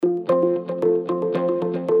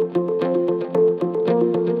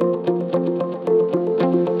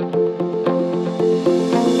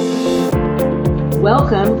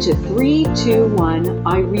Welcome to 321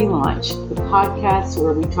 I Relaunch, the podcast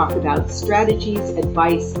where we talk about strategies,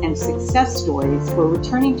 advice, and success stories for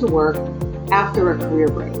returning to work after a career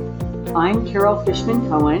break. I'm Carol Fishman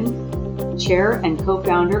Cohen, chair and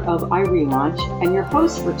co-founder of I Relaunch, and your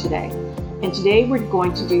host for today. And today we're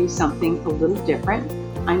going to do something a little different.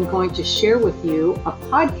 I'm going to share with you a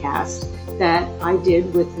podcast that I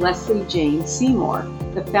did with Leslie Jane Seymour,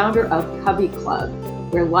 the founder of Covey Club,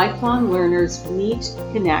 where lifelong learners meet,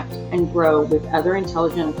 connect, and grow with other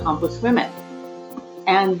intelligent, accomplished women.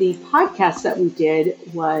 And the podcast that we did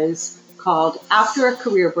was called After a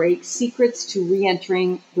Career Break, Secrets to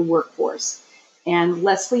Reentering the Workforce. And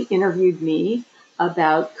Leslie interviewed me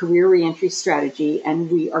about career reentry strategy,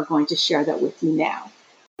 and we are going to share that with you now.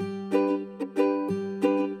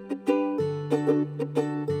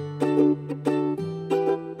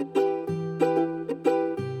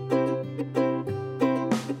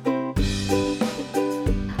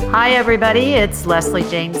 Hi, everybody. It's Leslie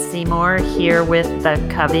Jane Seymour here with the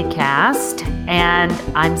Covey Cast. And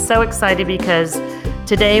I'm so excited because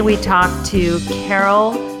today we talk to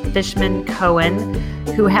Carol Fishman Cohen,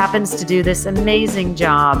 who happens to do this amazing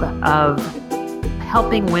job of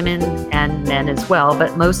helping women and men as well,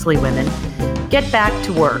 but mostly women, get back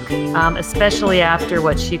to work, especially after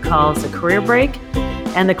what she calls a career break.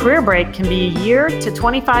 And the career break can be a year to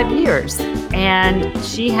 25 years. And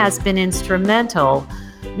she has been instrumental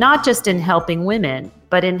not just in helping women,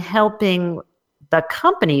 but in helping the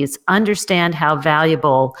companies understand how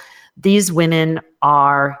valuable these women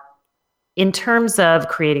are in terms of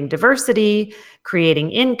creating diversity,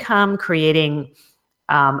 creating income, creating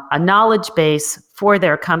a knowledge base for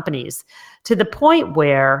their companies, to the point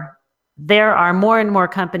where there are more and more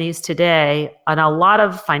companies today, and a lot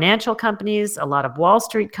of financial companies, a lot of Wall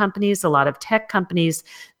Street companies, a lot of tech companies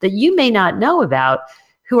that you may not know about,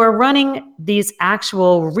 who are running these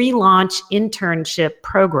actual relaunch internship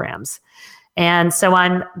programs. And so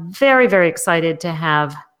I'm very, very excited to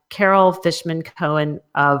have Carol Fishman Cohen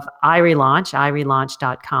of iRelaunch,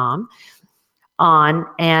 irelaunch.com, on.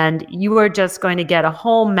 And you are just going to get a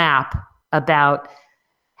whole map about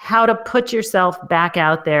how to put yourself back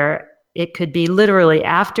out there. It could be literally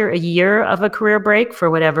after a year of a career break for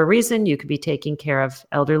whatever reason. You could be taking care of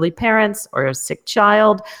elderly parents or a sick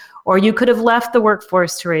child, or you could have left the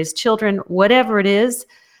workforce to raise children, whatever it is.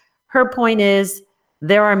 Her point is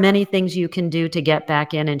there are many things you can do to get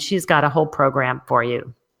back in, and she's got a whole program for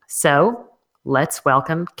you. So let's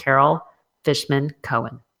welcome Carol Fishman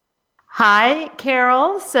Cohen. Hi,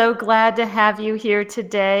 Carol. So glad to have you here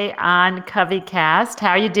today on Covey Cast. How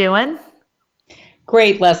are you doing?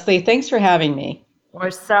 Great, Leslie. Thanks for having me.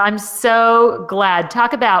 I'm so glad.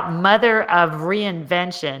 Talk about mother of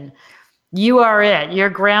reinvention. You are it. You're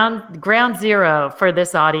ground zero for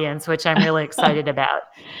this audience, which I'm really excited about.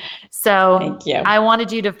 So thank you. I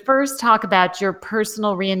wanted you to first talk about your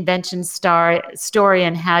personal reinvention story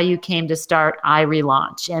and how you came to start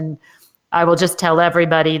iRelaunch. And I will just tell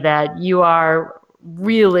everybody that you are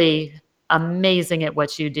really amazing at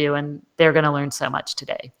what you do, and they're going to learn so much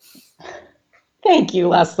today. Thank you,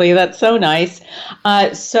 Leslie. That's so nice.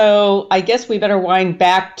 So I guess we better wind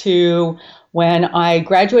back to when I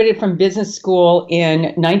graduated from business school in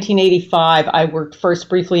 1985. I worked first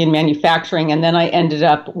briefly in manufacturing, and then I ended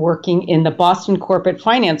up working in the Boston Corporate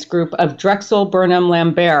Finance Group of Drexel Burnham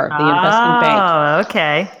Lambert, the investment bank. Oh,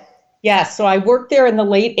 okay. Yeah, so I worked there in the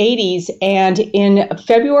late 80s, and in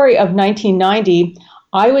February of 1990,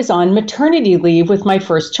 I was on maternity leave with my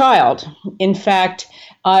first child. In fact,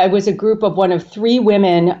 I was a group of one of three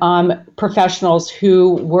women professionals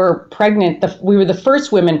who were pregnant. We were the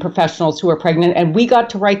first women professionals who were pregnant, and we got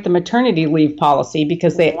to write the maternity leave policy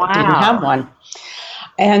because they didn't have one.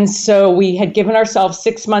 And so we had given ourselves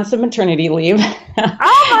 6 months of maternity leave. Oh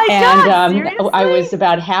my God, seriously? I was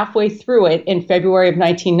about halfway through it in February of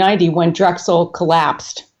 1990 when Drexel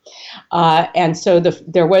collapsed. And so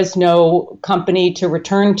there was no company to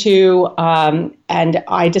return to. And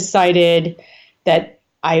I decided that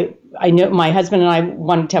I knew my husband and I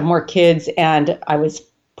wanted to have more kids, and I was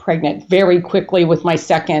pregnant very quickly with my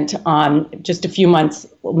second, just a few months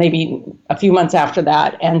after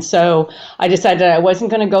that. And so I decided I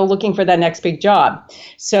wasn't going to go looking for that next big job.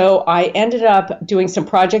 So I ended up doing some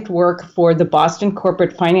project work for the Boston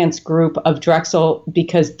Corporate Finance Group of Drexel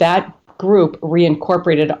because that group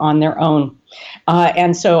reincorporated on their own.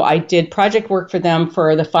 And so I did project work for them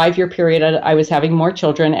for the 5-year period I was having more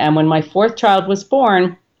children. And when my fourth child was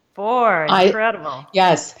born, 4, incredible.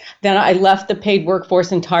 Yes. Then I left the paid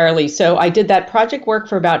workforce entirely. So I did that project work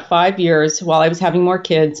for about 5 years while I was having more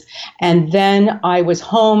kids. And then I was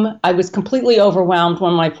home. I was completely overwhelmed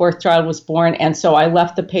when my fourth child was born. And so I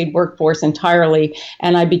left the paid workforce entirely.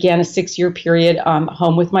 And I began a 6-year period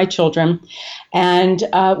home with my children. And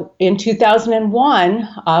in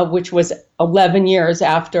 2001, which was 11 years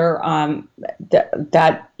after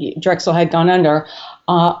that Drexel had gone under,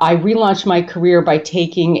 I relaunched my career by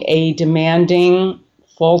taking a demanding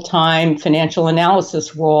full-time financial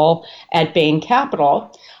analysis role at Bain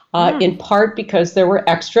Capital, in part because there were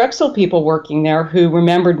ex-Drexel people working there who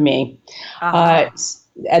remembered me.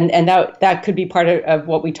 And that could be part of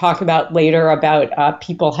what we talk about later about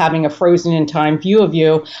people having a frozen in time view of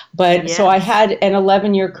you. But So I had an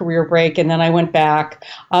 11-year career break, and then I went back.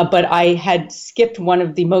 But I had skipped one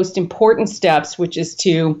of the most important steps, which is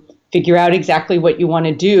to figure out exactly what you want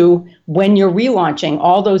to do when you're relaunching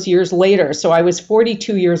all those years later. So I was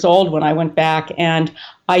 42 years old when I went back, and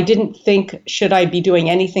I didn't think, should I be doing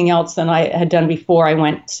anything else than I had done before? I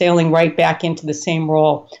went sailing right back into the same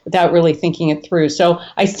role without really thinking it through. So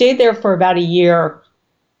I stayed there for about a year,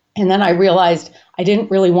 and then I realized I didn't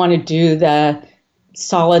really want to do the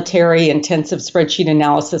solitary, intensive spreadsheet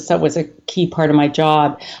analysis. That was a key part of my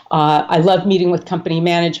job. I loved meeting with company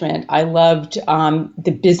management. I loved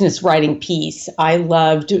the business writing piece. I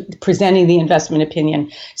loved presenting the investment opinion.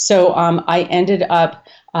 So I ended up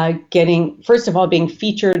first of all, being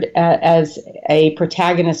featured as a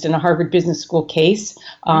protagonist in a Harvard Business School case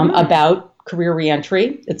about career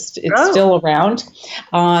reentry. It's still around.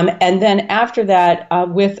 And then after that,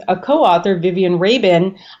 with a co-author, Vivian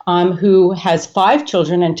Rabin, who has 5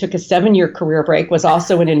 children and took a 7-year career break, was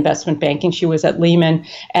also in investment banking. She was at Lehman,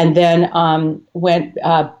 and then went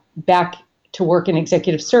back to work in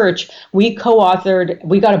executive search. We co-authored,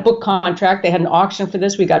 we got a book contract. They had an auction for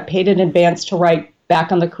this. We got paid in advance to write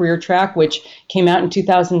Back on the Career Track, which came out in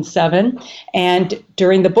 2007. And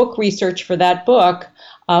during the book research for that book,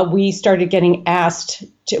 we started getting asked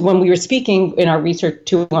when we were speaking in our research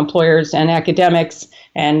to employers and academics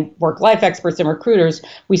and work-life experts and recruiters,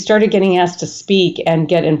 we started getting asked to speak and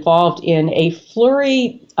get involved in a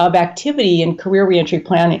flurry of activity in career reentry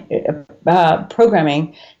planning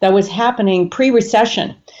programming that was happening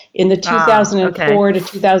pre-recession in the 2004 to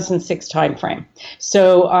 2006 timeframe.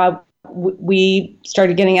 So we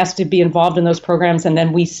started getting asked to be involved in those programs, and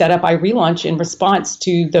then we set up iRelaunch in response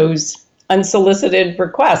to those unsolicited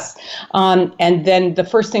requests. And then the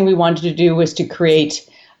first thing we wanted to do was to create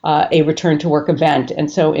a return to work event.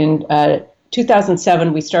 And so in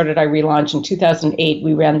 2007, we started iRelaunch. In 2008,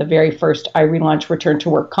 we ran the very first iRelaunch Return to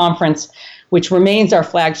Work conference, which remains our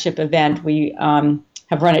flagship event. We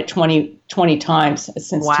have run it 20 times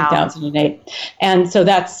since 2008. And so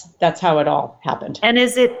that's how it all happened. And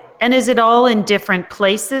is it all in different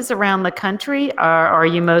places around the country, or are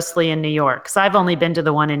you mostly in New York? Because I've only been to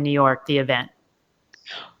the one in New York, the event.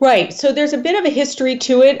 Right. So there's a bit of a history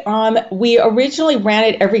to it. We originally ran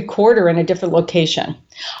it every quarter in a different location.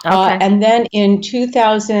 And then in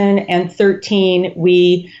 2013,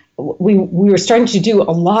 we were starting to do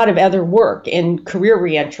a lot of other work in career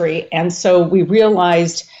reentry. And so we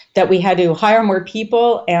realized that we had to hire more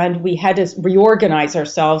people and we had to reorganize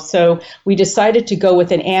ourselves. So we decided to go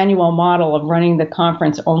with an annual model of running the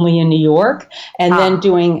conference only in New York and then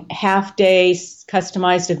doing half-day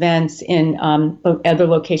customized events in other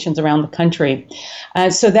locations around the country.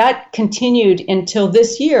 So that continued until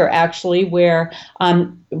this year, actually, where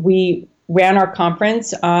we ran our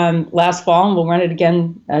conference last fall, and we'll run it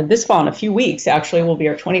again this fall in a few weeks. Actually, will be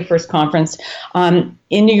our 21st conference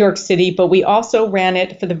in New York City, but we also ran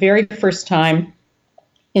it for the very first time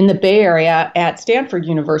in the Bay Area at Stanford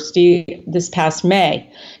University this past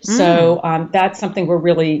May. So that's something we're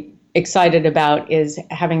really excited about, is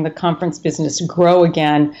having the conference business grow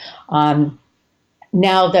again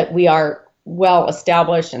now that we are well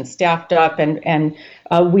established and staffed up, and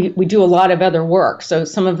we do a lot of other work. So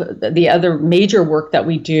some of the other major work that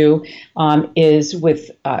we do is with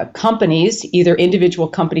companies, either individual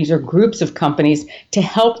companies or groups of companies, to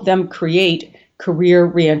help them create career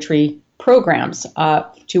reentry programs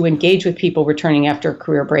to engage with people returning after a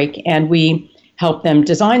career break. And we help them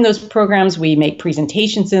design those programs. We make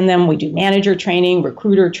presentations in them. We do manager training,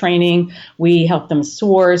 recruiter training. We help them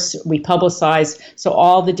source. We publicize. So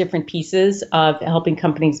all the different pieces of helping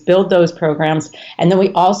companies build those programs. And then we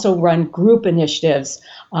also run group initiatives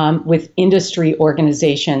with industry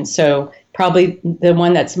organizations. So probably the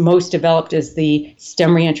one that's most developed is the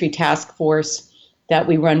STEM Reentry Task Force that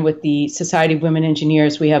we run with the Society of Women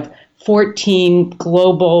Engineers. We have 14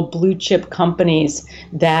 global blue chip companies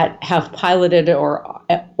that have piloted or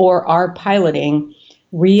are piloting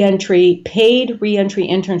paid reentry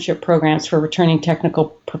internship programs for returning technical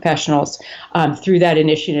professionals through that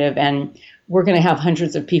initiative. And we're going to have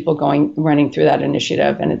hundreds of people running through that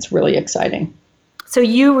initiative, and it's really exciting. So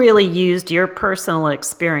you really used your personal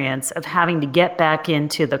experience of having to get back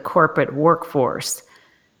into the corporate workforce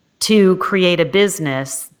to create a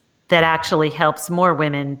business that actually helps more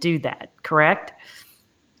women do that, correct?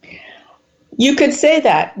 You could say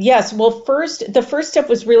that, yes. Well, the first step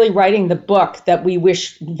was really writing the book that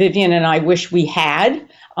Vivian and I wish we had,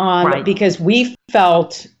 Right. because we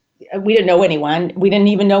felt we didn't know anyone. We didn't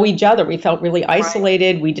even know each other. We felt really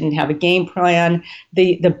isolated. Right. We didn't have a game plan.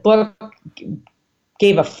 The book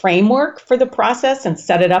gave a framework for the process and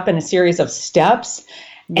set it up in a series of steps.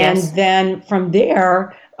 Yes. And then from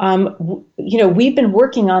there, we've been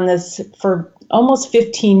working on this for almost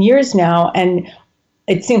 15 years now, and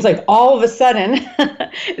it seems like all of a sudden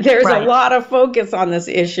there's a lot of focus on this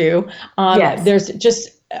issue. Yes. There's just,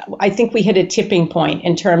 I think we hit a tipping point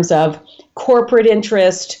in terms of corporate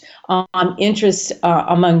interest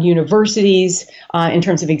among universities, in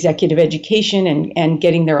terms of executive education and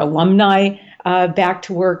getting their alumni back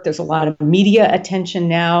to work. There's a lot of media attention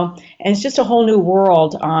now, and it's just a whole new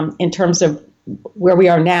world in terms of where we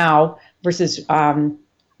are now versus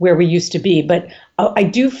where we used to be. But I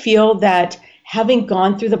do feel that having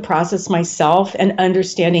gone through the process myself and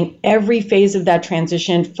understanding every phase of that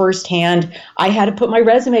transition firsthand, I had to put my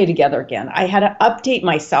resume together again. I had to update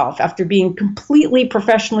myself after being completely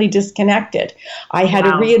professionally disconnected. I had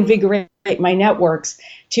to reinvigorate my networks.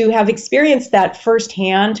 To have experienced that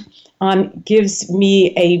firsthand gives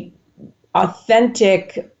me a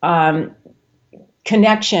authentic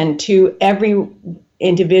connection to every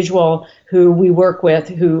individual who we work with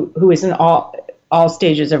who is in all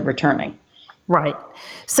stages of returning. Right.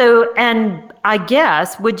 So, and I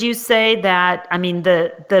guess, would you say that, I mean,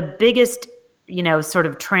 the biggest, sort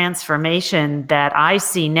of transformation that I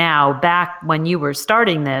see now, back when you were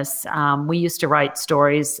starting this, we used to write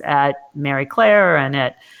stories at Mary Claire and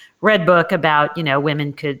at Redbook about,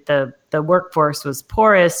 women the workforce was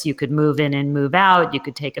porous, you could move in and move out, you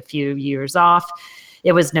could take a few years off,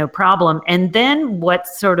 it was no problem. And then what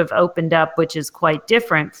sort of opened up, which is quite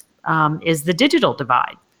different, is the digital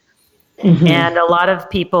divide. Mm-hmm. And a lot of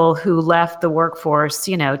people who left the workforce,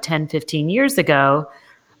 10, 15 years ago,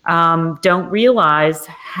 don't realize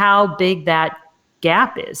how big that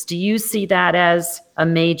gap is. Do you see that as a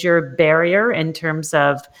major barrier in terms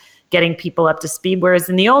of getting people up to speed? Whereas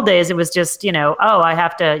in the old days, it was just, I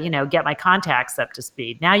have to, get my contacts up to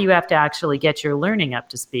speed. Now you have to actually get your learning up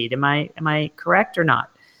to speed. Am I correct or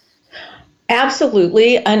not?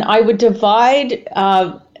 Absolutely. And I would divide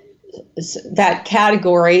that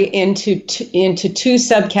category into two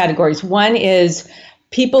subcategories. One is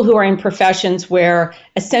people who are in professions where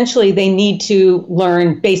essentially they need to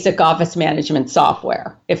learn basic office management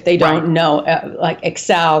software if they don't know like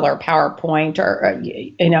Excel or PowerPoint or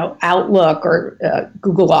Outlook or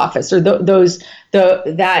Google Office or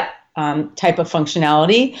that type of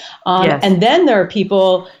functionality. Yes. And then there are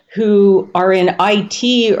people who are in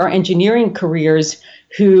IT or engineering careers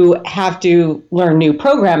who have to learn new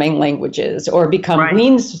programming languages or become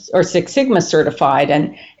Lean or Six Sigma certified.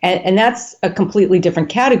 And that's a completely different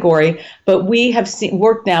category. But we have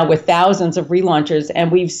worked now with thousands of relaunchers,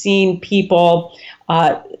 and we've seen people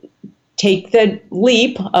take the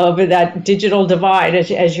leap over that digital divide,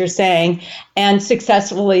 as you're saying, and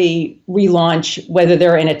successfully relaunch, whether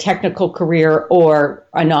they're in a technical career or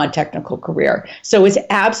a non-technical career. So it's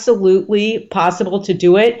absolutely possible to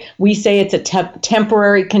do it. We say it's a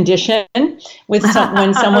temporary condition with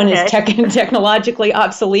when someone is technologically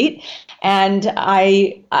obsolete. And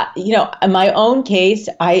in my own case,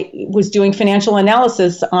 I was doing financial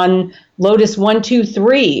analysis on Lotus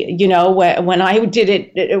 1-2-3. When I did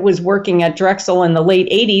it, it was working at Drexel in the late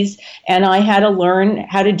 80s, and I had to learn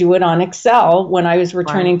how to do it on Excel when I was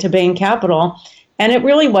returning to Bain Capital. And it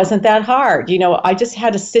really wasn't that hard. I just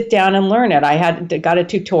had to sit down and learn it. I got a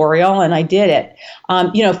tutorial and I did it.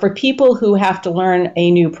 For people who have to learn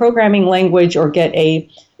a new programming language or get a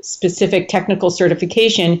specific technical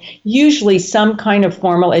certification, usually some kind of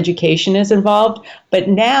formal education is involved. But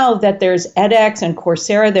now that there's edX and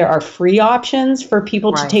Coursera, there are free options for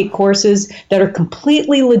people to take courses that are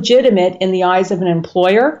completely legitimate in the eyes of an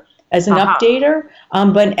employer as an updater,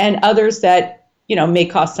 and others that, may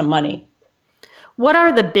cost some money. What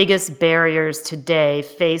are the biggest barriers today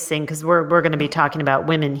facing, because we're going to be talking about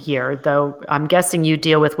women here, though I'm guessing you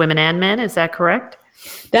deal with women and men, is that correct?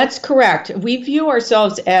 That's correct. We view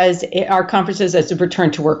ourselves as our conferences as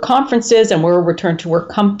return to work conferences, and we're a return to work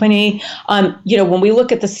company. When we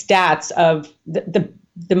look at the stats of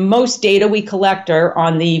the most data we collect are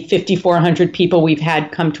on the 5,400 people we've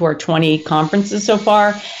had come to our 20 conferences so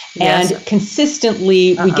far. Yes. And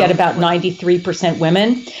consistently, we get about 93%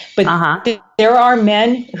 women. But there are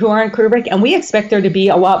men who are on career break, and we expect there to be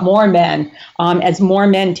a lot more men. As more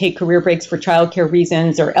men take career breaks for childcare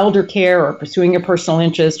reasons or elder care or pursuing a personal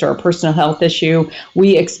interest or a personal health issue,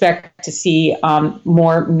 we expect to see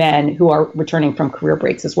more men who are returning from career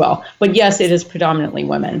breaks as well. But yes, it is predominantly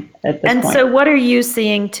women at this point. And so what are you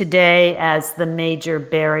seeing today as the major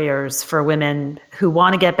barriers for women who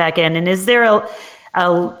want to get back in? And is there a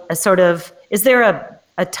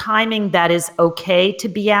timing that is okay to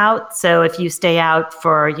be out? So if you stay out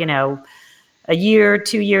for, a year,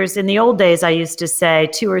 2 years, in the old days, I used to say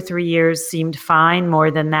 2 or 3 years seemed fine.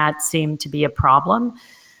 More than that seemed to be a problem.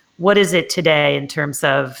 What is it today in terms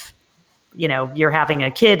of, you're having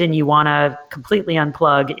a kid and you want to completely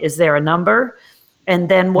unplug? Is there a number? And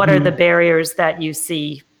then what are the barriers that you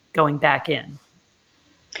see going back in?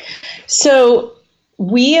 So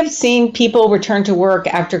we have seen people return to work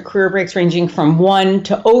after career breaks ranging from 1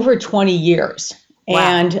 to over 20 years. Wow.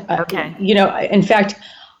 And, okay. In fact,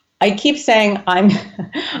 I keep saying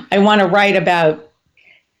I want to write about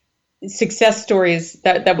success stories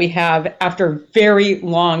that we have after very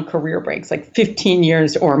long career breaks, like 15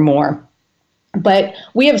 years or more. But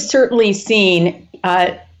we have certainly seen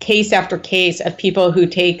case after case of people who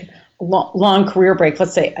take long career breaks,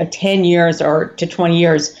 let's say 10 years or to 20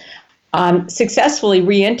 years, successfully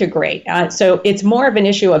reintegrate. So it's more of an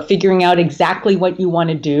issue of figuring out exactly what you want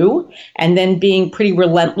to do and then being pretty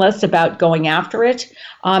relentless about going after it.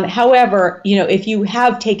 However, if you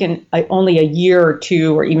have taken only a year or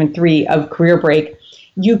 2 or even 3 of career break,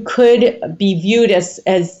 you could be viewed as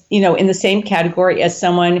in the same category as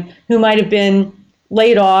someone who might have been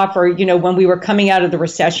laid off, or, when we were coming out of the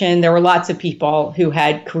recession, there were lots of people who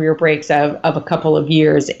had career breaks of a couple of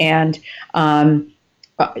years, and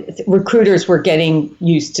recruiters were getting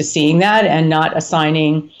used to seeing that and not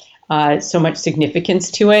assigning so much significance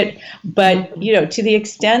to it. But, to the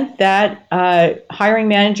extent that hiring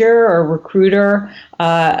manager or recruiter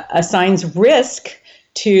assigns risk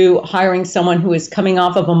to hiring someone who is coming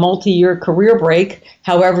off of a multi-year career break,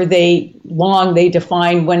 however long they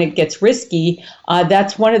define when it gets risky,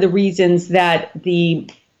 that's one of the reasons that the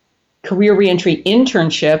career reentry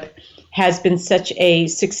internship has been such a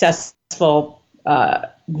successful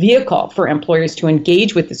vehicle for employers to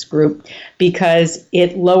engage with this group, because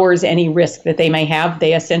it lowers any risk that they may have.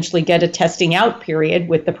 They essentially get a testing out period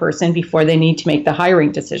with the person before they need to make the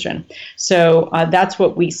hiring decision. So that's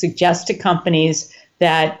what we suggest to companies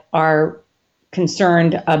that are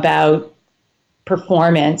concerned about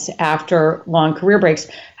performance after long career breaks.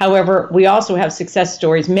 However, we also have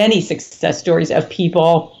many success stories of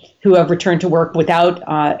people who have returned to work without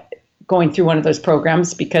going through one of those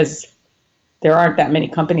programs, because there aren't that many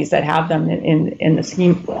companies that have them in the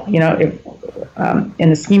scheme, in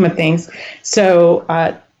the scheme of things. So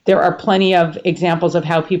there are plenty of examples of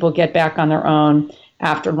how people get back on their own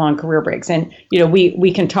after long career breaks. And,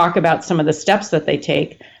 we can talk about some of the steps that they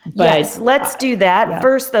take. But, yes, let's do that. Yeah.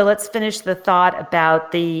 First, though, let's finish the thought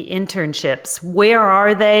about the internships. Where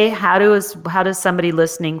are they? How does somebody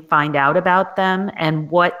listening find out about them? And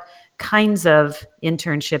what kinds of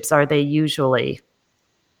internships are they usually?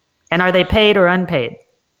 And are they paid or unpaid?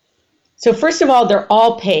 So first of all, they're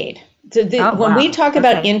all paid. So when we talk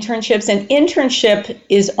about internships, an internship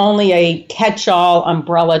is only a catch-all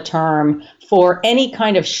umbrella term for any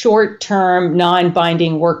kind of short-term,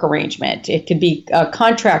 non-binding work arrangement. It could be a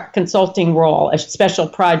contract consulting role, a special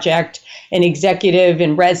project, an executive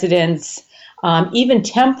in residence, even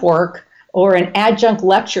temp work, or an adjunct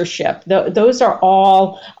lectureship. Those are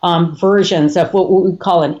all versions of what we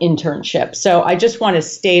call an internship. So I just want to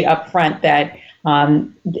state up front that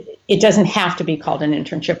it doesn't have to be called an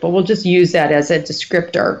internship, but we'll just use that as a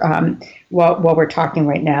descriptor while we're talking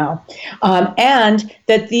right now. And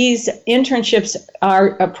that these internships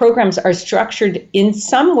programs are structured in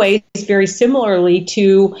some ways very similarly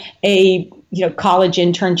to a college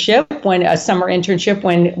internship, when a summer internship,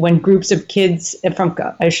 when groups of kids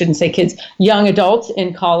young adults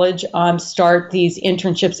in college start these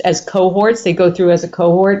internships as cohorts. They go through as a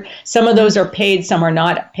cohort. Some of those are paid, some are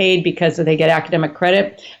not paid because they get academic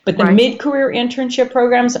credit. But the mid-career internship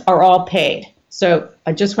programs are all paid. So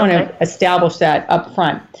I just want to establish that up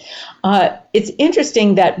front. It's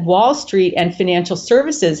interesting that Wall Street and financial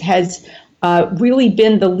services has really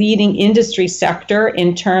been the leading industry sector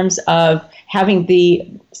in terms of having the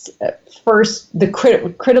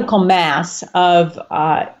critical mass of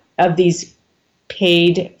these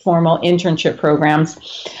paid formal internship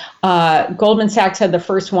programs. Goldman Sachs had the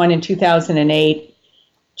first one in 2008.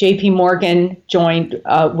 JP Morgan joined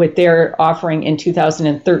with their offering in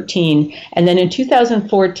 2013. And then in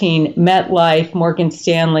 2014, MetLife, Morgan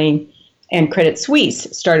Stanley, and Credit Suisse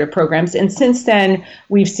started programs. And since then,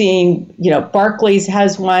 we've seen, Barclays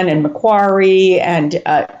has one, and Macquarie, and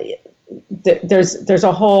there's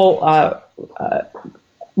a whole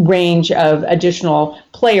range of additional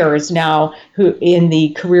players now who in the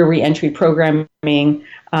career reentry programming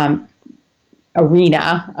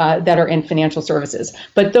arena that are in financial services.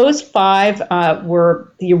 But those 5 were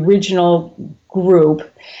the original group.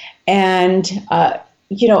 And,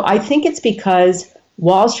 I think it's because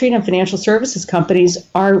Wall Street and financial services companies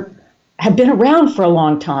have been around for a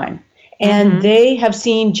long time. And they have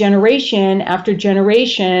seen generation after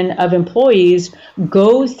generation of employees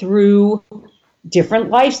go through different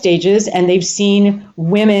life stages, and they've seen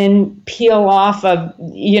women peel off of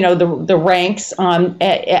the ranks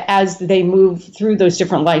as they move through those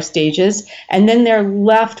different life stages, and then they're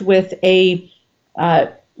left with a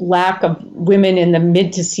lack of women in the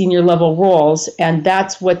mid to senior level roles, and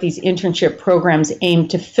that's what these internship programs aim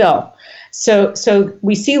to fill. So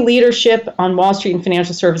we see leadership on Wall Street and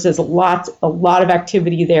financial services, a lot of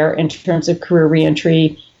activity there in terms of career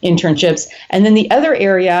reentry internships. And then the other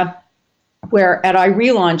area where at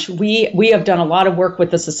iRelaunch, we have done a lot of work with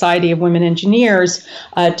the Society of Women Engineers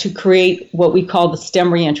to create what we call the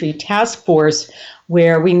STEM Reentry Task Force,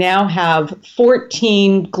 where we now have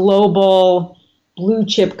 14 global blue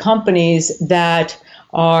chip companies that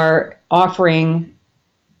are offering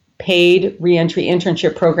paid reentry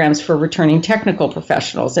internship programs for returning technical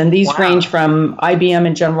professionals. And these range from IBM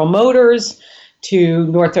and General Motors to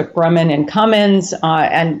Northrop Grumman and Cummins,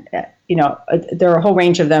 and there are a whole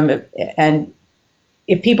range of them. And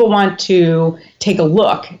if people want to take a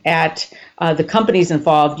look at the companies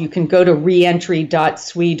involved, you can go to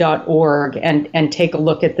reentry.swe.org and take a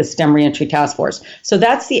look at the STEM Reentry Task Force. So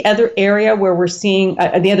that's the other area where we're seeing,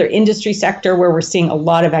 the other industry sector where we're seeing a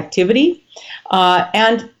lot of activity.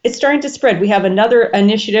 And it's starting to spread. We have another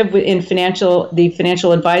initiative in the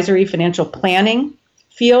financial advisory, financial planning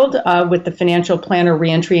field with the Financial Planner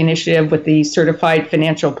Reentry Initiative with the Certified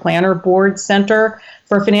Financial Planner Board Center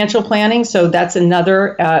for Financial Planning. So that's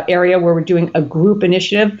another area where we're doing a group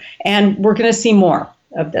initiative, and we're going to see more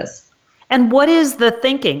of this. And what is the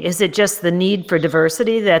thinking? Is it just the need for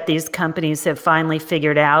diversity that these companies have finally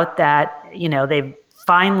figured out that, they've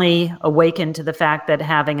finally awakened to the fact that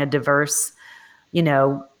having a diverse,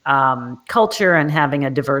 culture and having a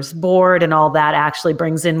diverse board and all that actually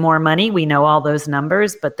brings in more money? We know all those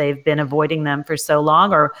numbers, but they've been avoiding them for so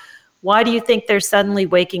long. Or why do you think they're suddenly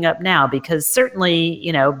waking up now? Because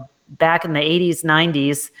certainly, back in the 80s,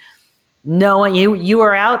 90s, no, you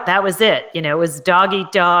were out, that was it. It was dog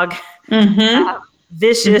eat dog,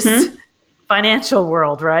 vicious financial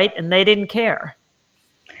world, right? And they didn't care.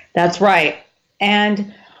 That's right.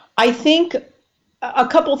 And I think a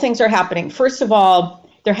couple things are happening. First of all,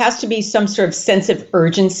 there has to be some sort of sense of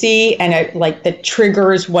urgency and that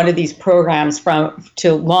triggers one of these programs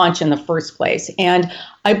to launch in the first place. And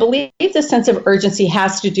I believe the sense of urgency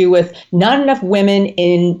has to do with not enough women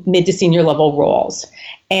in mid to senior level roles.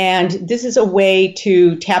 And this is a way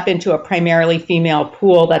to tap into a primarily female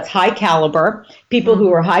pool that's high caliber, people who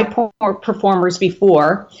were high performers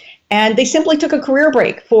before. And they simply took a career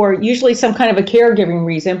break for usually some kind of a caregiving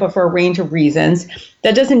reason, but for a range of reasons.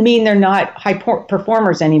 That doesn't mean they're not high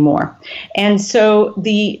performers anymore. And so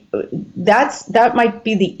that might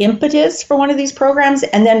be the impetus for one of these programs.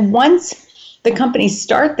 And then once the companies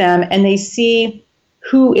start them and they see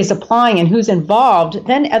who is applying and who's involved,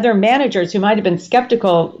 then other managers who might have been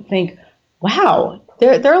skeptical think, wow,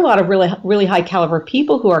 there are a lot of really, really high caliber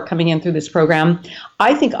people who are coming in through this program.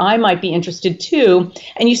 I think I might be interested too.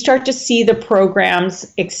 And you start to see the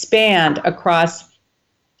programs expand across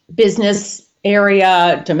business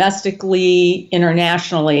area, domestically,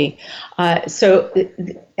 internationally.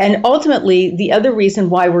 And ultimately, the other reason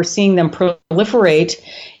why we're seeing them proliferate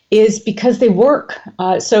is because they work.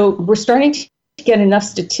 So we're starting to get enough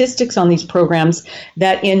statistics on these programs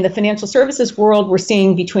that in the financial services world, we're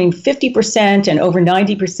seeing between 50% and over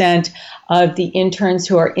 90% of the interns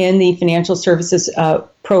who are in the financial services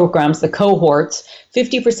programs, the cohorts,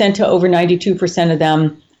 50% to over 92% of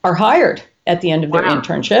them are hired at the end of their Wow.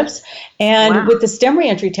 internships. And Wow. with the STEM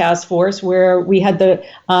Reentry Task Force, where we had the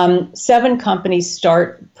 7 companies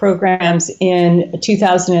start programs in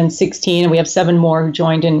 2016, and we have 7 more who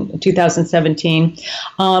joined in 2017.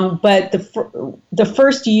 But the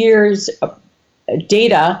first year's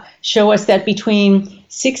data show us that between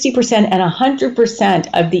 60% and 100%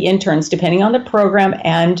 of the interns, depending on the program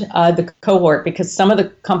and the cohort, because some of the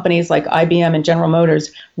companies like IBM and General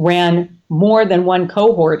Motors ran more than one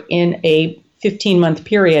cohort in a 15-month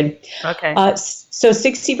period. Okay. So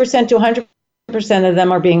 60% to 100% of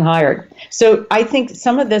them are being hired. So I think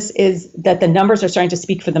some of this is that the numbers are starting to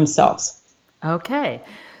speak for themselves. Okay.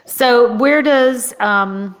 So where does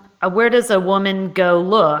a woman go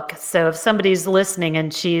look? So if somebody's listening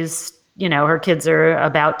and she's, her kids are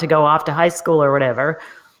about to go off to high school or whatever,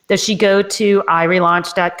 does she go to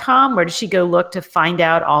irelaunch.com? Where does she go look to find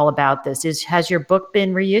out all about this? Has your book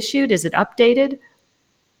been reissued? Is it updated?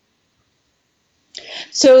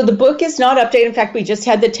 So the book is not updated. In fact, we just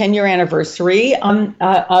had the 10-year anniversary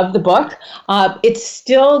of the book. It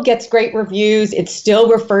still gets great reviews. It's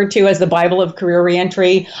still referred to as the Bible of Career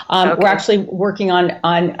Reentry. Okay. We're actually working on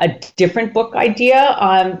a different book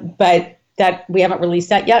idea, but that we haven't released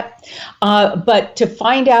that yet. But to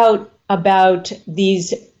find out about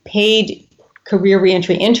these paid career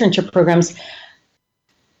reentry internship programs,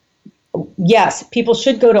 yes, people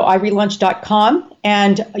should go to irelaunch.com,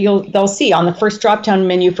 and they'll see on the first drop-down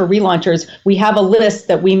menu for relaunchers, we have a list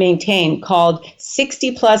that we maintain called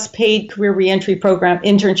 60 plus paid career reentry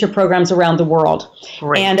internship programs around the world.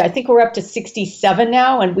 Great. And I think we're up to 67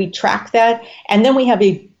 now, and we track that. And then we have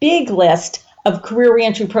a big list of career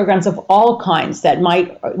reentry programs of all kinds that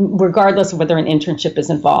might, regardless of whether an internship is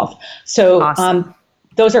involved. So Awesome.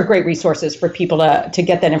 Those are great resources for people to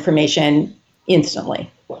get that information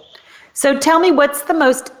instantly. So tell me, what's the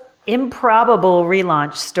most improbable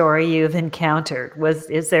relaunch story you've encountered?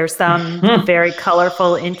 Is there some very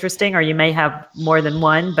colorful, interesting, or you may have more than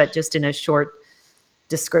one, but just in a short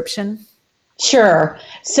description? Sure.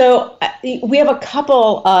 So we have a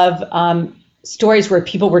couple of stories where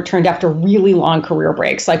people returned after really long career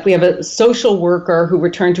breaks. Like we have a social worker who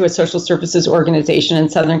returned to a social services organization in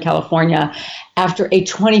Southern California after a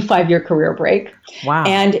 25-year career break. Wow.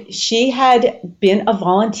 And she had been a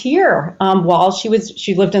volunteer while she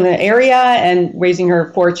lived in the area and raising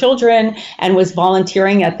her 4 children, and was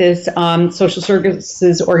volunteering at this social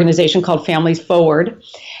services organization called Families Forward.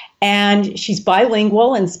 And she's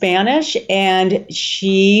bilingual in Spanish, and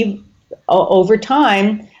she, over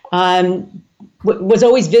time, was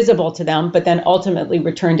always visible to them, but then ultimately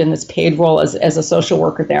returned in this paid role as a social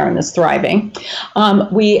worker there and is thriving.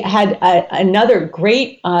 We had another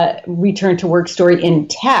great return to work story in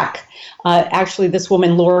tech. Actually, this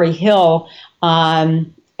woman, Lori Hill,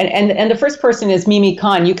 and the first person is Mimi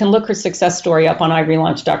Khan. You can look her success story up on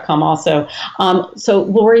irelaunch.com also. So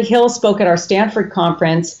Lori Hill spoke at our Stanford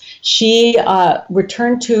conference. She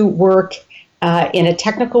returned to work in a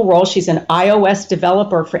technical role. She's an iOS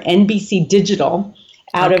developer for NBC Digital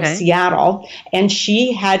out of Seattle. And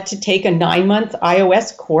she had to take a 9-month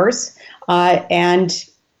iOS course and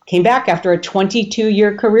came back after a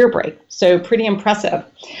 22-year career break. So pretty impressive.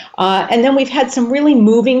 And then we've had some really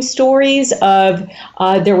moving stories of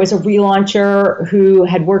there was a relauncher who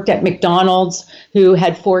had worked at McDonald's, who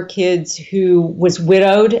had 4 kids, who was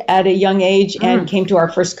widowed at a young age and came to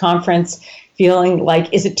our first conference feeling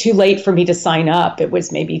like, is it too late for me to sign up? It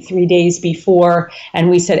was maybe 3 days before.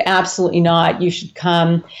 And we said, absolutely not. You should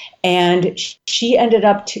come. And she ended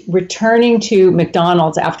up returning to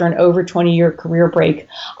McDonald's after an over 20-year career break.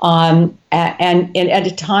 And at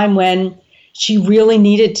a time when she really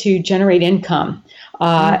needed to generate income.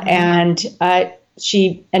 And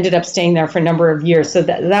she ended up staying there for a number of years. So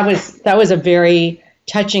that was a very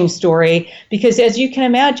touching story, because as you can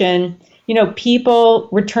imagine, people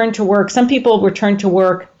return to work. Some people return to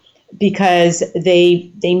work because they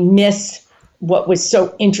miss what was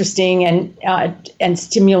so interesting and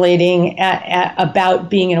stimulating about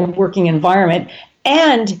being in a working environment,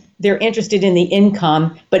 and they're interested in the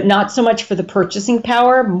income, but not so much for the purchasing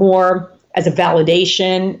power, more as a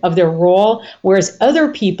validation of their role. Whereas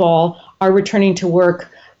other people are returning to work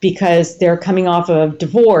because they're coming off of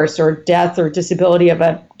divorce or death or disability of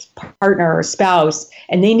a partner or spouse,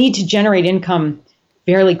 and they need to generate income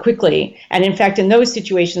fairly quickly. And in fact, in those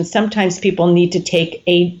situations, sometimes people need to take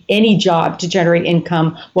any job to generate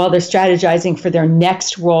income while they're strategizing for their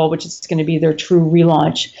next role, which is going to be their true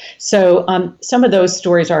relaunch. So some of those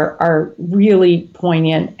stories are really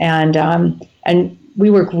poignant, and we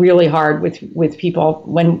work really hard with people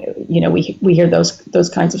when we hear those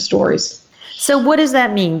kinds of stories. So what does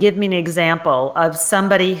that mean? Give me an example of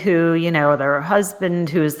somebody who, their husband,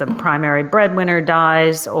 who is the primary breadwinner,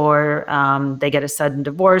 dies, or they get a sudden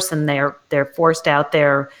divorce and they're forced out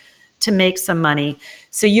there to make some money.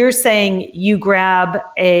 So you're saying you grab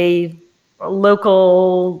a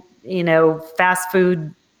local, fast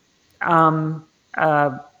food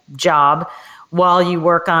job while you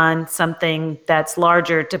work on something that's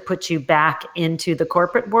larger to put you back into the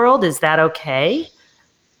corporate world. Is that okay?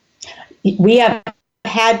 We have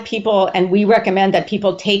had people, and we recommend that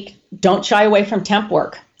people don't shy away from temp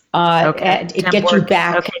work. It gets you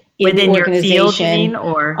back in the organization. Your field, you mean,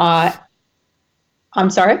 or?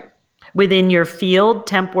 I'm sorry? Within your field,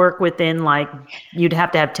 temp work within, you'd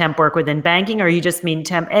have to have temp work within banking, or you just mean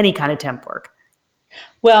any kind of temp work?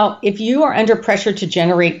 Well, if you are under pressure to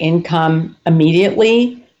generate income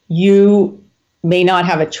immediately, you may not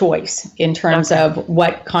have a choice in terms of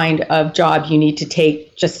what kind of job you need to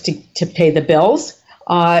take just to pay the bills.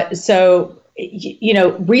 So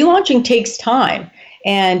relaunching takes time.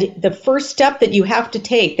 And the first step that you have to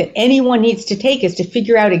take, that anyone needs to take, is to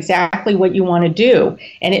figure out exactly what you want to do.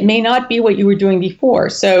 And it may not be what you were doing before.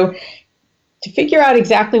 So to figure out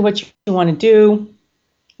exactly what you want to do,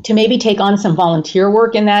 to maybe take on some volunteer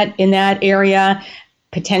work in that area.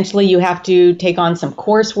 Potentially you have to take on some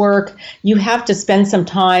coursework. You have to spend some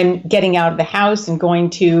time getting out of the house and going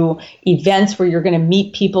to events where you're going to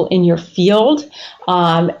meet people in your field.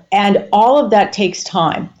 And all of that takes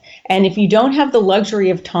time. And if you don't have the luxury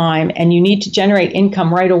of time and you need to generate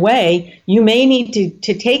income right away, you may need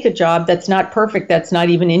to take a job that's not perfect, that's not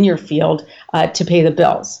even in your field, to pay the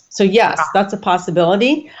bills. So yes, that's a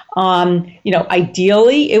possibility.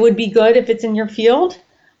 Ideally, it would be good if it's in your field.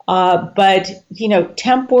 But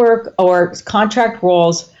temp work or contract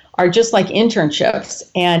roles are just like internships.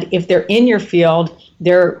 And if they're in your field,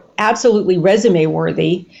 they're absolutely resume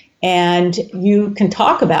worthy. And you can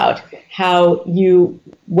talk about how you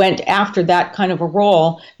went after that kind of a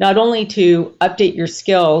role, not only to update your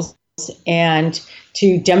skills and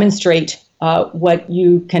to demonstrate what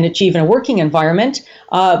you can achieve in a working environment,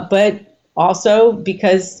 but also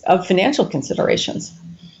because of financial considerations.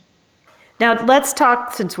 Now, let's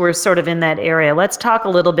talk, since we're sort of in that area, let's talk a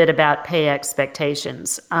little bit about pay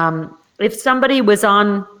expectations. If somebody was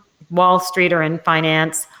on Wall Street or in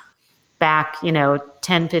finance back,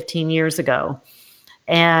 10, 15 years ago,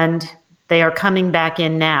 and they are coming back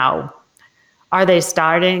in now, are they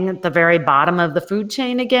starting at the very bottom of the food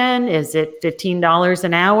chain again? Is it $15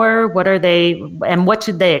 an hour? What are they, and what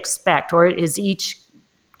should they expect? Or is each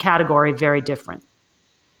category very different?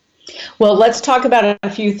 Well, let's talk about a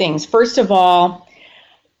few things. First of all,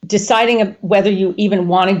 deciding whether you even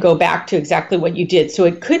want to go back to exactly what you did. So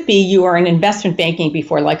it could be you are in investment banking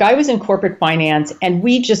before. Like I was in corporate finance, and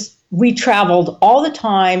we traveled all the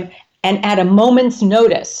time and at a moment's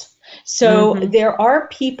notice. So there are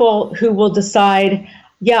people who will decide,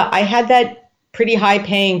 yeah, I had that pretty high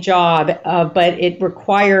paying job, but it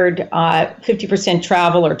required 50%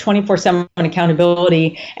 travel or 24/7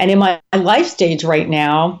 accountability. And in my life stage right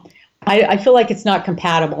now, I feel like it's not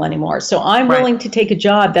compatible anymore. So I'm willing to take a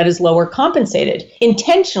job that is lower compensated,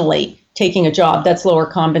 intentionally taking a job that's lower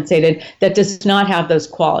compensated, that does not have those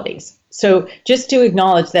qualities. So just to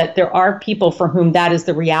acknowledge that there are people for whom that is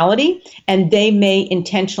the reality, and they may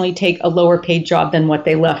intentionally take a lower paid job than what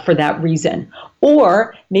they left for that reason.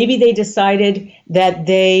 Or maybe they decided that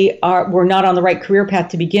they were not on the right career path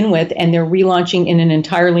to begin with, and they're relaunching in an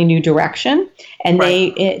entirely new direction, and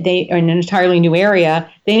they are in an entirely new area.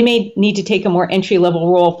 They may need to take a more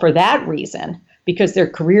entry-level role for that reason, because they're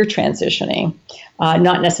career transitioning,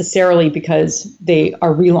 not necessarily because they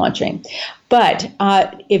are relaunching. But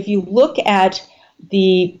if you look at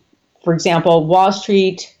for example, Wall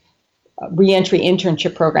Street reentry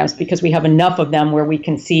internship programs, because we have enough of them where we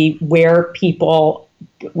can see what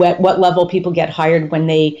level people get hired when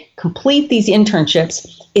they complete these internships,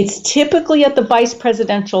 it's typically at the vice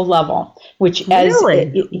presidential level, which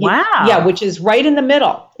which is right in the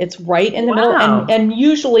middle. It's right in the middle, and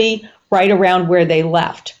usually right around where they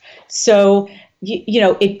left. So,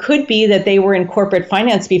 it could be that they were in corporate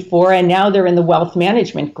finance before, and now they're in the wealth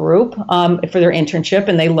management group for their internship,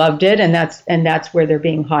 and they loved it, and that's where they're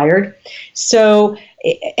being hired. So,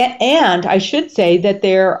 and I should say that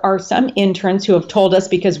there are some interns who have told us,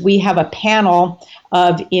 because we have a panel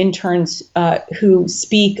of interns who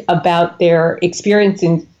speak about their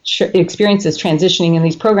experiences transitioning in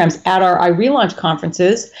these programs at our iRelaunch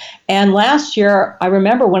conferences. And last year, I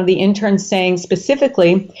remember one of the interns saying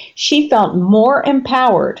specifically, she felt more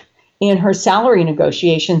empowered in her salary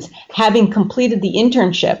negotiations having completed the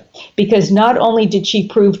internship, because not only did she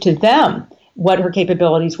prove to them what her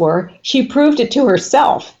capabilities were. She proved it to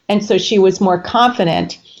herself. And so she was more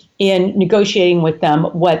confident in negotiating with them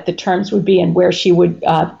what the terms would be and where she would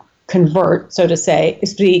convert, so to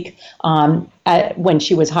speak, when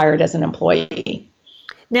she was hired as an employee.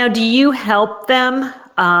 Now, do you help them?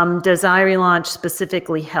 Does iRelaunch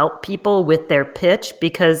specifically help people with their pitch?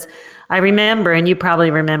 Because I remember, and you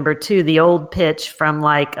probably remember too, the old pitch from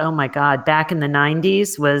like, oh my God, back in the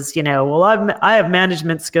 90s was, well, I have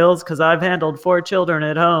management skills because I've handled 4 children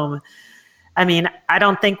at home. I mean, I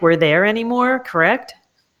don't think we're there anymore, correct?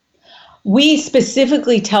 We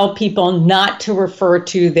specifically tell people not to refer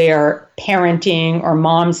to their parenting or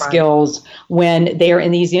mom skills when they are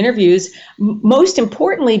in these interviews, most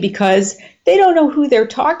importantly because they don't know who they're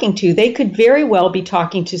talking to. They could very well be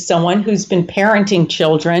talking to someone who's been parenting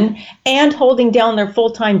children and holding down their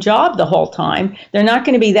full-time job the whole time. They're not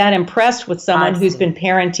going to be that impressed with someone who's been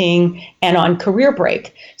parenting and on career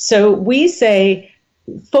break. So we say,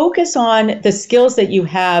 focus on the skills that you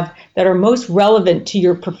have that are most relevant to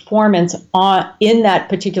your performance in that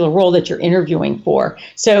particular role that you're interviewing for.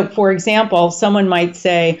 So, for example, someone might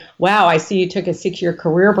say, wow, I see you took a 6-year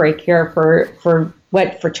career break here for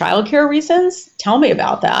childcare reasons? Tell me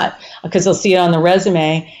about that, because they'll see it on the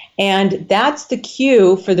resume. And that's the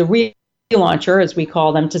cue for the relauncher, as we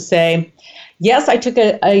call them, to say, yes, I took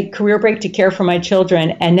a career break to care for my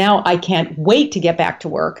children, and now I can't wait to get back to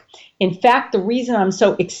work. In fact, the reason I'm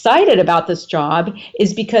so excited about this job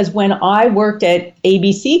is because when I worked at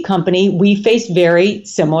ABC Company, we faced very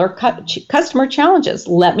similar customer challenges.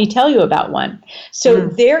 Let me tell you about one. So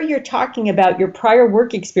there you're talking about your prior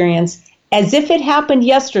work experience as if it happened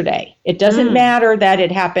yesterday. It doesn't matter that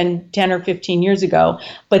it happened 10 or 15 years ago,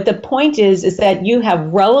 but the point is that you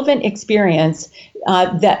have relevant experience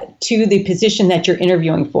to the position that you're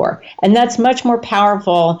interviewing for. And that's much more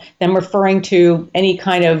powerful than referring to any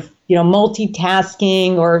kind of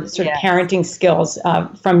multitasking or sort of parenting skills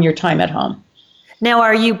from your time at home. Now,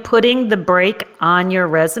 are you putting the break on your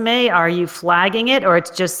resume? Are you flagging it, or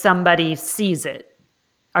it's just somebody sees it?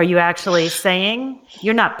 Are you actually saying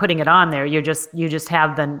you're not putting it on there? You just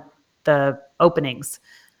have the openings,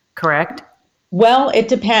 correct? Well, it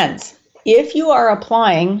depends. If you are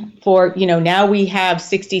applying for, now we have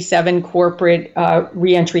 67 corporate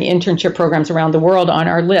reentry internship programs around the world on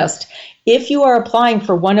our list. If you are applying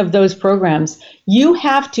for one of those programs, you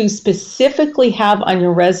have to specifically have on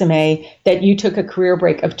your resume that you took a career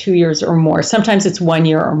break of 2 years or more. Sometimes it's 1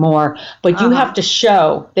 year or more, but you have to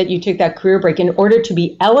show that you took that career break in order to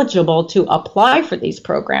be eligible to apply for these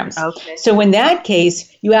programs. Okay. So in that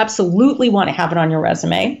case, you absolutely want to have it on your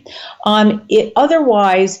resume.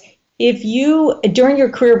 Otherwise, during your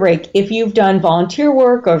career break, if you've done volunteer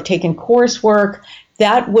work or have taken coursework,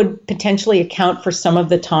 that would potentially account for some of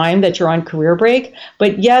the time that you're on career break.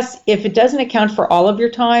 But yes, if it doesn't account for all of your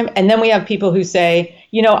time, and then we have people who say,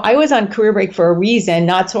 I was on career break for a reason,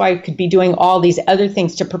 not so I could be doing all these other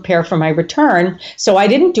things to prepare for my return, so I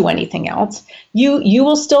didn't do anything else. You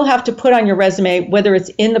will still have to put on your resume, whether it's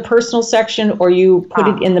in the personal section or you put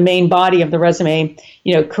it in the main body of the resume,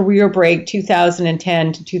 career break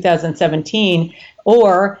 2010 to 2017,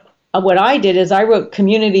 or what I did is I wrote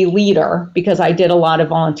community leader because I did a lot of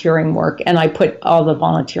volunteering work and I put all the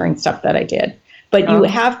volunteering stuff that I did. But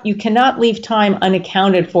you cannot leave time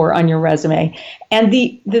unaccounted for on your resume. And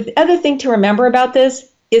the other thing to remember about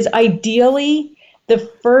this is ideally the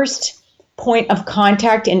first point of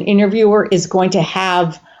contact an interviewer is going to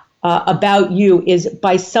have about you is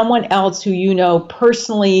by someone else who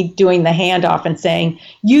personally doing the handoff and saying,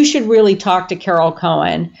 you should really talk to Carol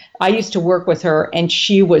Cohen. I used to work with her and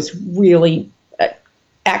she was really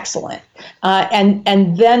excellent.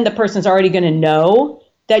 And then the person's already going to know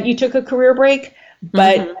that you took a career break,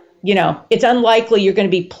 but it's unlikely you're going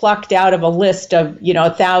to be plucked out of a list of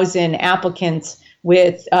 1,000 applicants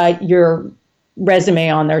with your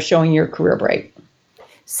resume on there showing your career break.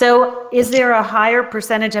 So is there a higher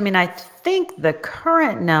percentage? I mean, I think the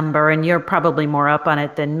current number, and you're probably more up on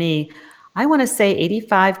it than me, I want to say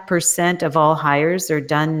 85% of all hires are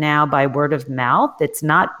done now by word of mouth. It's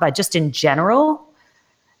not by just in general.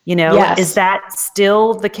 Yes. Is that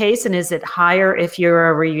still the case? And is it higher if you're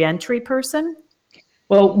a reentry person?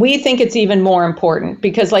 Well, we think it's even more important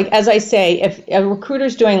because, as I say, if a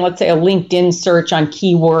recruiter's doing, let's say, a LinkedIn search on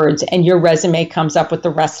keywords and your resume comes up with the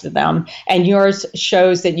rest of them and yours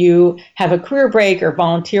shows that you have a career break or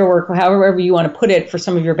volunteer work or however you want to put it for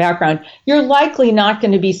some of your background, you're likely not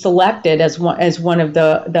going to be selected as one of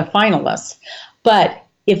the finalists. But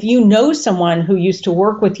if you know someone who used to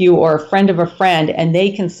work with you or a friend of a friend and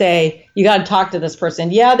they can say, you got to talk to this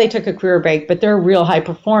person. Yeah, they took a career break, but they're a real high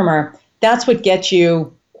performer. That's what gets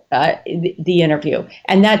you the interview.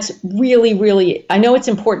 And that's really, really, I know it's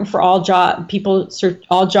important for all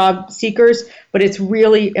job seekers, but it's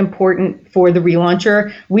really important for the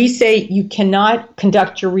relauncher. We say you cannot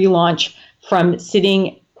conduct your relaunch from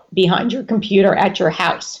sitting behind your computer at your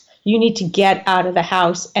house. You need to get out of the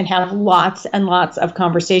house and have lots and lots of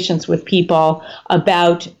conversations with people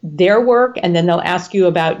about their work, and then they'll ask you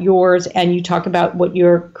about yours, and you talk about what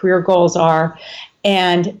your career goals are.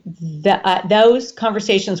 And those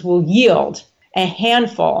conversations will yield a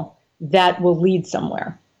handful that will lead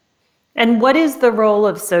somewhere. And what is the role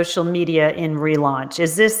of social media in relaunch?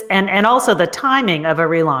 Is this, and also the timing of a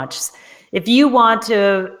relaunch? If you want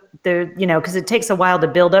to, because it takes a while to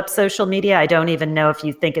build up social media. I don't even know if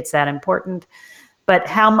you think it's that important, but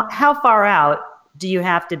how far out do you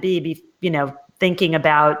have to be thinking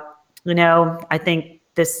about, I think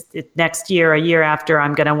this next year, a year after,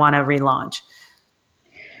 I'm going to want to relaunch?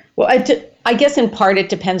 Well, I guess in part it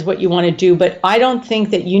depends what you want to do, but I don't think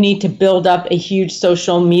that you need to build up a huge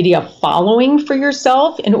social media following for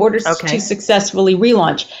yourself in order to successfully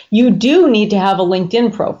relaunch. You do need to have a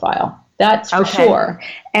LinkedIn profile. That's for sure.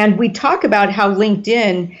 And we talk about how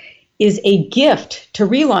LinkedIn is a gift to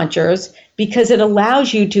relaunchers because it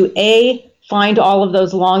allows you to find all of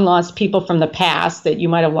those long lost people from the past that you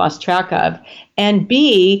might have lost track of, and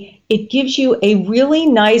B, it gives you a really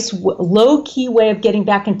nice low-key way of getting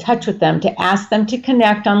back in touch with them, to ask them to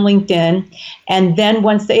connect on LinkedIn. And then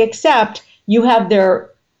once they accept, you have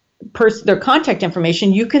their contact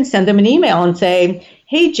information. You can send them an email and say,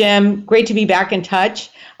 hey, Jim, great to be back in touch.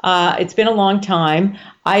 It's been a long time.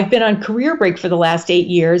 I've been on career break for the last 8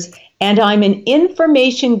 years, and I'm in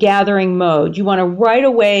information gathering mode. You want to right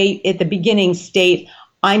away at the beginning state,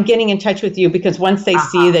 I'm getting in touch with you, because once they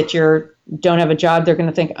see that you don't have a job, they're going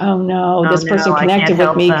to think, this person connected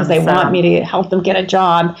with me because they want me to help them get a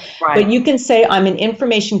job. Right. But you can say, I'm in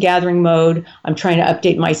information gathering mode. I'm trying to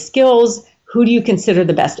update my skills. Who do you consider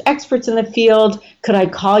the best experts in the field? Could I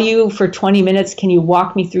call you for 20 minutes? Can you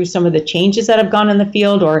walk me through some of the changes that have gone in the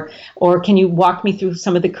field? Or can you walk me through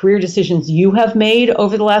some of the career decisions you have made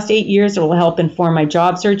over the last 8 years that will help inform my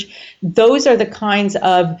job search? Those are the kinds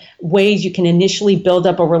of ways you can initially build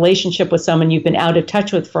up a relationship with someone you've been out of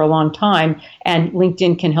touch with for a long time, and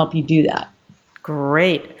LinkedIn can help you do that.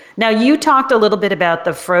 Great. Now, you talked a little bit about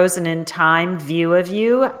the frozen in time view of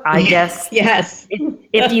you, I guess. Yes.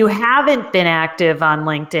 If you haven't been active on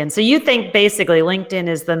LinkedIn, so you think basically LinkedIn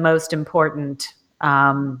is the most important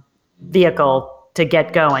vehicle to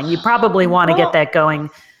get going. You probably want to get that going,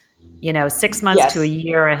 6 months to a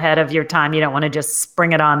year ahead of your time. You don't want to just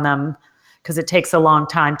spring it on them because it takes a long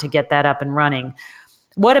time to get that up and running.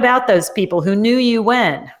 What about those people who knew you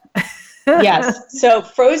when? Yes. So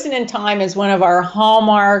frozen in time is one of our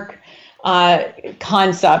hallmark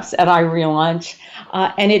concepts at iRelaunch.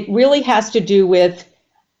 And it really has to do with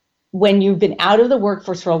when you've been out of the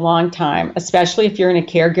workforce for a long time, especially if you're in a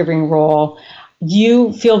caregiving role,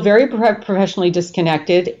 you feel very professionally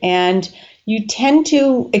disconnected, and you tend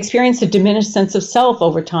to experience a diminished sense of self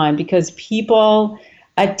over time because people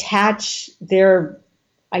attach their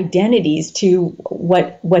identities to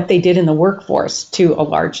what they did in the workforce to a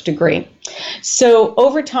large degree. So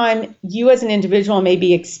over time, you as an individual may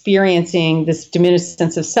be experiencing this diminished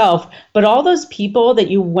sense of self, but all those people that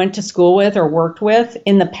you went to school with or worked with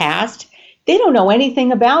in the past, they don't know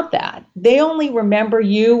anything about that. They only remember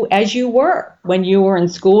you as you were when you were in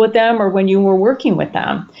school with them or when you were working with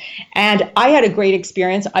them. And I had a great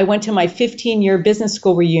experience. I went to my 15-year business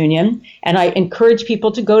school reunion, and I encourage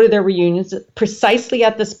people to go to their reunions precisely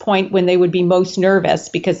at this point when they would be most nervous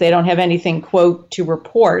because they don't have anything, quote, to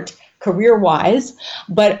report career-wise.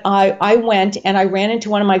 But I went and I ran into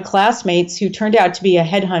one of my classmates who turned out to be a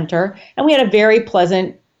headhunter, and we had a very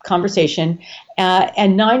pleasant conversation.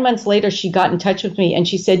 And 9 months later, she got in touch with me and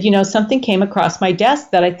she said, something came across my desk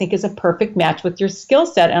that I think is a perfect match with your skill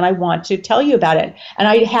set, and I want to tell you about it. And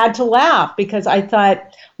I had to laugh because I thought,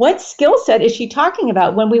 what skill set is she talking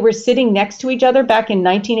about? When we were sitting next to each other back in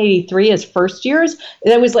 1983 as first years,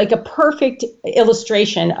 that was like a perfect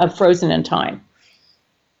illustration of frozen in time.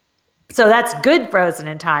 So that's good frozen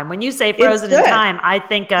in time. When you say frozen in time, I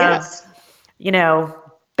think of,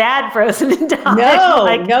 bad frozen in time.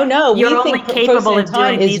 No. You're only capable of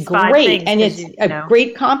doing these five things. And it's a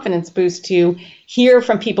great confidence boost to hear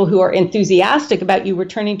from people who are enthusiastic about you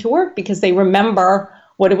returning to work because they remember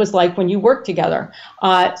what it was like when you worked together.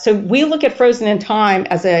 So we look at frozen in time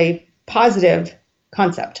as a positive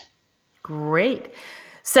concept. Great.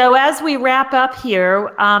 So as we wrap up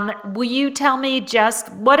here, will you tell me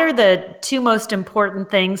just what are the two most important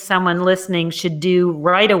things someone listening should do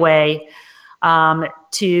right away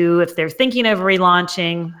if they're thinking of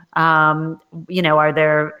relaunching,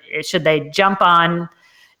 Should they jump on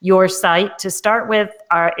your site to start with?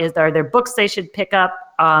 Are there books they should pick up?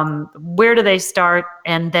 Where do they start?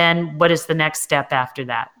 And then what is the next step after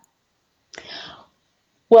that?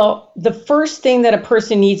 Well, the first thing that a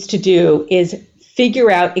person needs to do is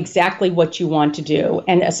figure out exactly what you want to do.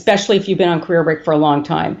 And especially if you've been on career break for a long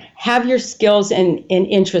time, have your skills and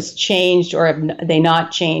interests changed, or have they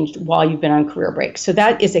not changed while you've been on career break? So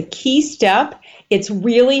that is a key step. It's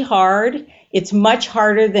really hard. It's much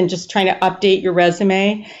harder than just trying to update your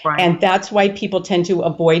resume. Right. And that's why people tend to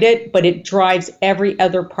avoid it, but it drives every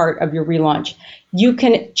other part of your relaunch. You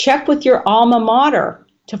can check with your alma mater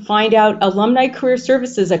to find out. Alumni career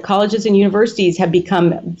services at colleges and universities have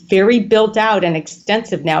become very built out and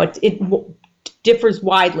extensive now. It differs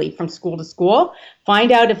widely from school to school.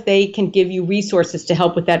 Find out if they can give you resources to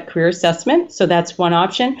help with that career assessment. So that's one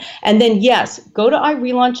option. And then, yes, go to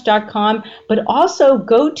irelaunch.com, but also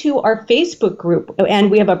go to our Facebook group.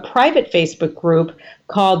 And we have a private Facebook group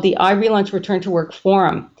called the iRelaunch Return to Work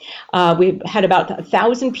Forum. We've had about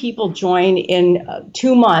 1,000 people join in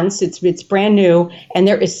 2 months. It's brand new. And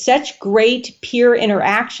there is such great peer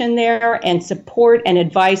interaction there and support and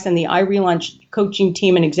advice. And the iRelaunch coaching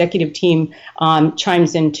team and executive team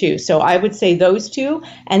chimes in too. So I would say those two.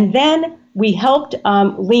 And then we helped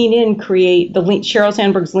Lean In create, Sheryl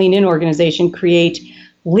Sandberg's Lean In organization create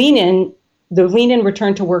Lean In, the Lean In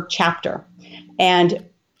Return to Work chapter. And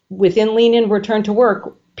within Lean In Return to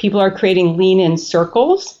Work, people are creating Lean In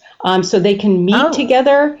circles so they can meet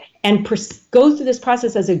together and go through this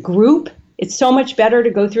process as a group. It's so much better to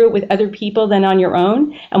go through it with other people than on your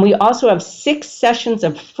own. And we also have 6 sessions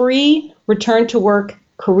of free Return to Work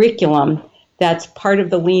curriculum that's part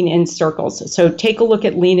of the Lean In circles. So take a look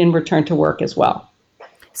at Lean In Return to Work as well.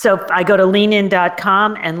 So I go to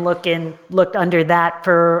leanin.com and look under that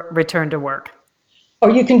for Return to Work.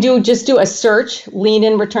 Or you can just do a search, Lean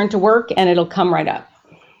In Return to Work, and it'll come right up.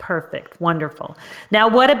 Perfect. Wonderful. Now,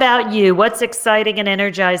 what about you? What's exciting and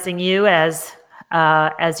energizing you as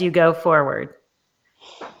you go forward?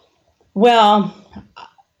 Well,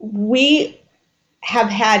 we have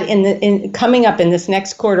had coming up in this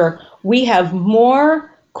next quarter, we have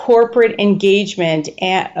more corporate engagement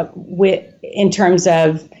in terms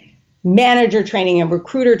of manager training and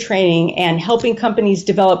recruiter training and helping companies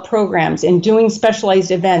develop programs and doing specialized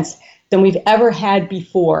events than we've ever had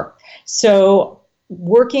before. So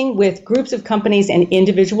working with groups of companies and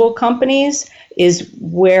individual companies is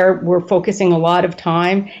where we're focusing a lot of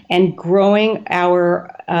time, and growing our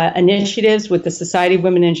initiatives with the Society of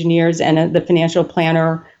Women Engineers and the Financial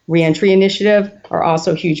Planner Reentry Initiative are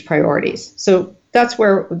also huge priorities. So that's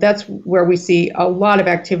where we see a lot of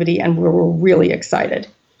activity, and we're really excited.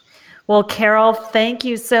 Well, Carol, thank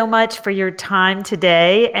you so much for your time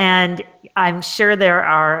today. And I'm sure there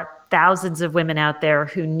are thousands of women out there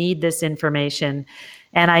who need this information.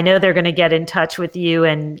 And I know they're going to get in touch with you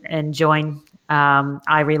and join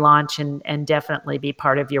iRelaunch and definitely be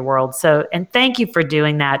part of your world. So, and thank you for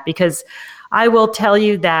doing that, because I will tell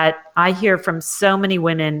you that I hear from so many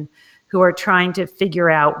women who are trying to figure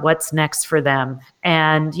out what's next for them.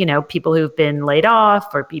 And, people who've been laid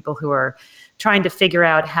off, or people who are trying to figure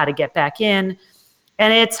out how to get back in.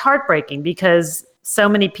 And it's heartbreaking, because so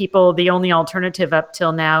many people, the only alternative up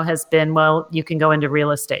till now has been, well, you can go into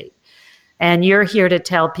real estate. And you're here to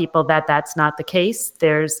tell people that that's not the case.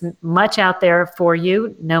 There's much out there for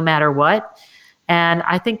you, no matter what. And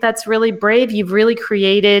I think that's really brave. You've really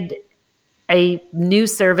created a new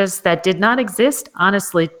service that did not exist,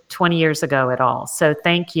 honestly, 20 years ago at all. So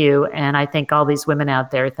thank you. And I think all these women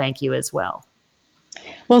out there, thank you as well.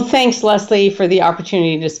 Well, thanks, Leslie, for the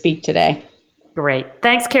opportunity to speak today. Great.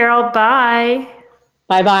 Thanks, Carol. Bye.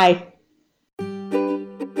 Bye-bye.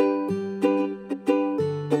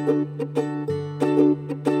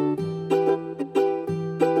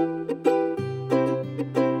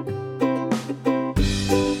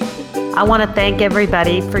 I want to thank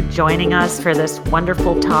everybody for joining us for this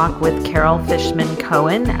wonderful talk with Carol Fishman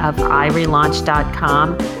Cohen of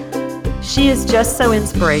iRelaunch.com. She is just so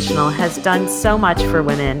inspirational, has done so much for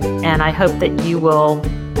women, and I hope that you will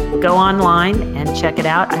go online and check it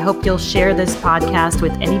out. I hope you'll share this podcast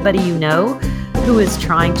with anybody you know who is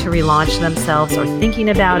trying to relaunch themselves or thinking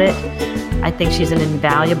about it. I think she's an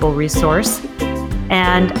invaluable resource.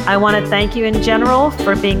 And I want to thank you in general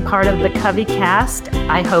for being part of the Covey Cast.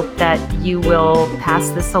 I hope that you will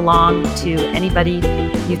pass this along to anybody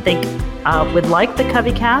you think would like the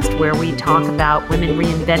Covey Cast, where we talk about women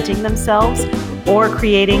reinventing themselves or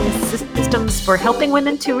creating systems for helping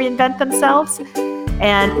women to reinvent themselves.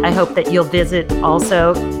 And I hope that you'll visit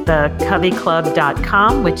also the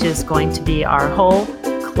coveyclub.com, which is going to be our whole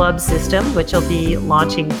club system, which will be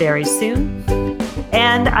launching very soon.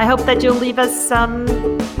 And I hope that you'll leave us some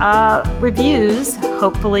reviews,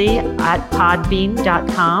 hopefully at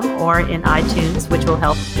podbean.com or in iTunes, which will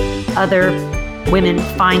help other women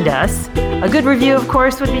find us. A good review, of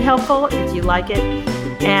course, would be helpful if you like it.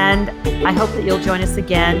 And I hope that you'll join us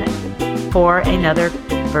again for another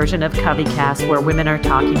version of CoveyCast, where women are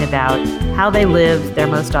talking about how they live their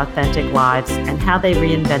most authentic lives and how they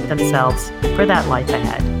reinvent themselves for that life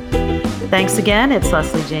ahead. Thanks again. It's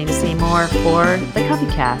Leslie Jane Seymour for the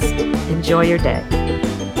CoveyCast. Enjoy your day.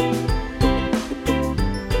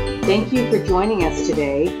 Thank you for joining us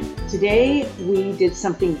today. Today, we did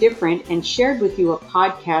something different and shared with you a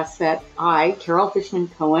podcast that I, Carol Fishman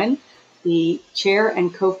Cohen, the chair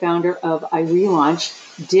and co-founder of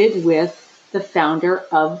iRelaunch, did with the founder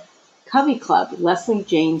of Covey Club, Leslie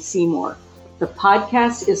Jane Seymour. The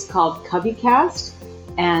podcast is called CoveyCast,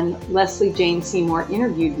 and Leslie Jane Seymour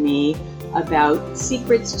interviewed me about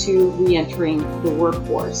secrets to re-entering the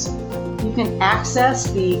workforce. You can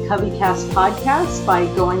access the CoveyCast podcast by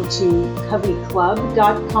going to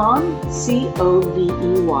coveyclub.com,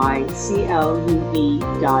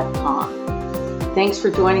 CoveyClub.com. Thanks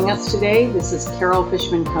for joining us today. This is Carol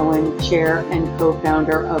Fishman Cohen, chair and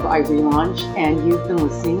co-founder of iRelaunch, and you've been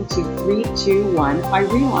listening to 3, 2, 1,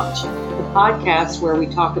 iRelaunch, the podcast where we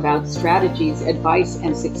talk about strategies, advice,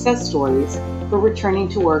 and success stories for returning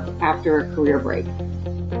to work after a career break.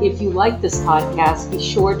 If you like this podcast, be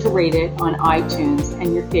sure to rate it on iTunes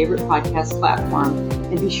and your favorite podcast platform,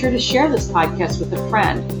 and be sure to share this podcast with a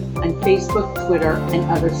friend on Facebook, Twitter, and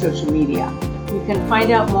other social media. You can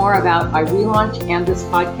find out more about iRelaunch and this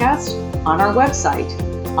podcast on our website,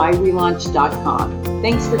 iRelaunch.com.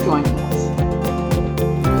 Thanks for joining us.